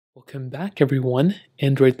Welcome back everyone.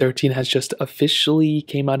 Android 13 has just officially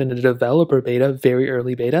came out in a developer beta, very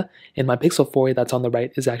early beta, and my Pixel 4a that's on the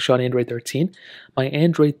right is actually on Android 13. My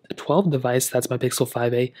Android 12 device, that's my Pixel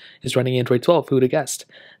 5a, is running Android 12, who'd have guessed?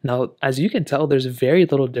 Now, as you can tell, there's very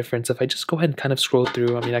little difference. If I just go ahead and kind of scroll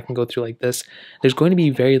through, I can go through like this, there's going to be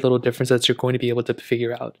very little difference that you're going to be able to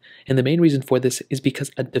figure out. And the main reason for this is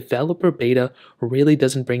because a developer beta really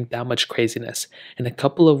doesn't bring that much craziness. In a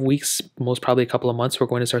couple of weeks, most probably a couple of months, we're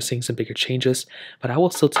going to start seeing some bigger changes. But I will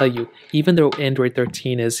still tell you, even though Android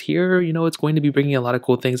 13 is here, it's going to be bringing a lot of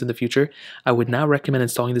cool things in the future, I would not recommend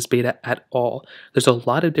installing this beta at all. There's a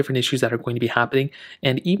lot of different issues that are going to be happening,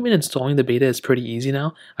 and even installing the beta is pretty easy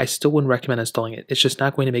now. I still wouldn't recommend installing it. It's just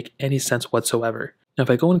not going to make any sense whatsoever. Now, if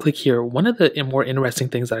I go and click here, one of the more interesting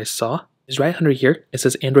things that I saw is right under here, it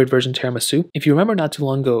says Android version tiramisu. If you remember not too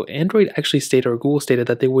long ago, Android actually stated, or Google stated,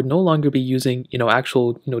 that they would no longer be using,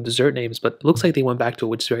 actual, dessert names, but it looks like they went back to it,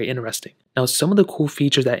 which is very interesting. Now, some of the cool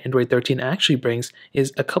features that Android 13 actually brings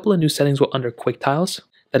is a couple of new settings under quick tiles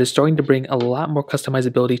that is starting to bring a lot more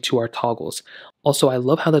customizability to our toggles. Also, I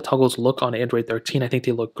love how the toggles look on Android 13. I think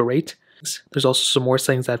they look great. There's also some more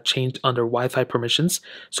settings that have changed under Wi-Fi permissions.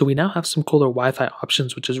 So we now have some cooler Wi-Fi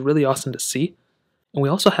options, which is really awesome to see. And we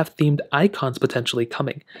also have themed icons potentially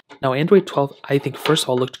coming. Now, Android 12, I think, first of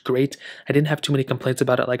all, looked great. I didn't have too many complaints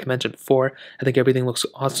about it, like I mentioned before. I think everything looks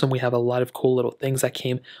awesome. We have a lot of cool little things that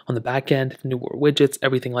came on the back end, newer widgets,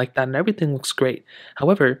 everything like that, and everything looks great.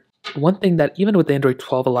 However, one thing that even with Android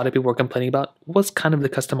 12, a lot of people were complaining about was kind of the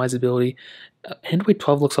customizability. Android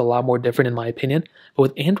 12 looks a lot more different in my opinion, but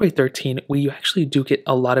with Android 13, we actually do get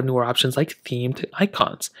a lot of newer options like themed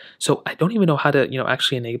icons. So I don't even know how to,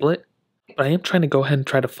 actually enable it. But I am trying to go ahead and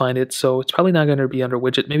try to find it, so it's probably not going to be under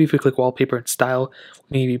widget. Maybe if we click wallpaper and style,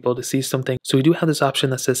 we may be able to see something. So we do have this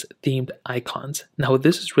option that says themed icons. Now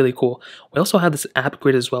this is really cool. We also have this app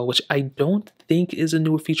grid as well, which I don't think is a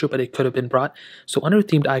newer feature, but it could have been brought. So under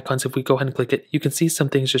themed icons, if we go ahead and click it, you can see some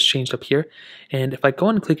things just changed up here. And if I go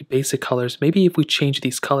and click basic colors, maybe if we change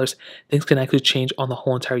these colors, things can actually change on the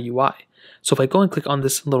whole entire UI. So if I go and click on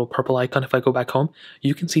this little purple icon, if I go back home,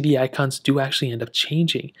 you can see the icons do actually end up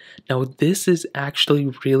changing. Now this is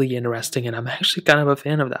actually really interesting, and I'm actually kind of a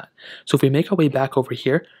fan of that. So if we make our way back over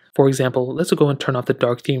here, for example, let's go and turn off the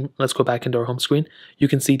dark theme. Let's go back into our home screen. You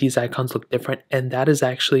can see these icons look different, and that is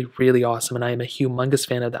actually really awesome, and I am a humongous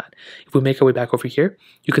fan of that. If we make our way back over here,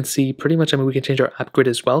 you can see pretty much, we can change our app grid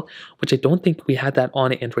as well, which I don't think we had that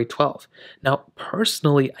on Android 12. Now,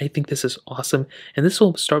 personally, I think this is awesome, and this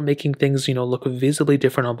will start making things, look visibly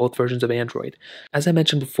different on both versions of Android. As I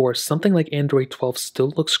mentioned before, something like Android 12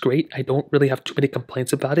 still looks great. I don't really have too many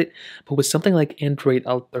complaints about it, but with something like Android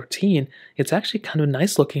 13, it's actually kind of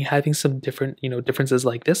nice looking, having some different, differences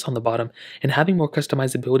like this on the bottom, and having more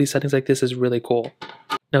customizability settings like this is really cool.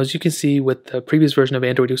 Now, as you can see with the previous version of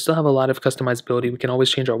Android, we still have a lot of customizability. We can always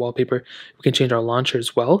change our wallpaper. We can change our launcher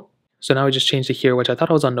as well. So now I just changed it here, which I thought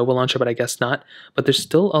I was on Nova Launcher, but I guess not. But there's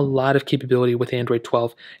still a lot of capability with Android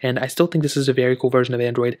 12, and I still think this is a very cool version of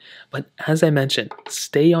Android. But as I mentioned,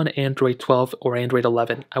 stay on Android 12 or Android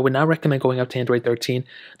 11. I would not recommend going up to Android 13.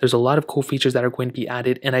 There's a lot of cool features that are going to be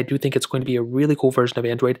added, and I do think it's going to be a really cool version of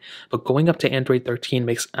Android. But going up to Android 13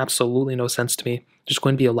 makes absolutely no sense to me. There's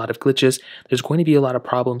going to be a lot of glitches, there's going to be a lot of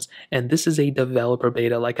problems, and this is a developer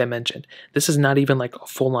beta, like I mentioned. This is not even like a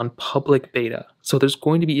full-on public beta. So there's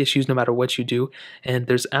going to be issues no matter what you do, and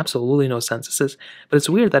there's absolutely no sentences. But it's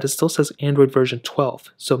weird that it still says Android version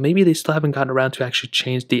 12. So maybe they still haven't gotten around to actually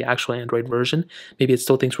change the actual Android version. Maybe it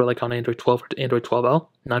still thinks we're like on Android 12 or Android 12L.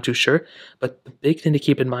 Not too sure. But the big thing to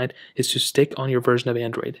keep in mind is to stick on your version of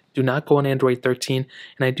Android. Do not go on Android 13.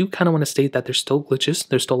 And I do kind of want to state that there's still glitches.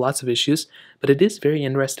 There's still lots of issues. But it is very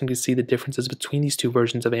interesting to see the differences between these two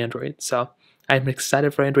versions of Android. So I'm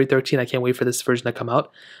excited for Android 13. I can't wait for this version to come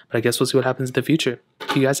out, but I guess we'll see what happens in the future.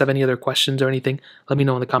 If you guys have any other questions or anything, let me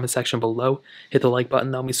know in the comment section below. Hit the like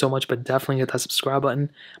button, that would mean so much, but definitely hit that subscribe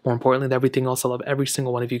button. More importantly than everything else, I love every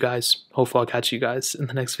single one of you guys. Hopefully I'll catch you guys in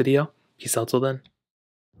the next video. Peace out till then.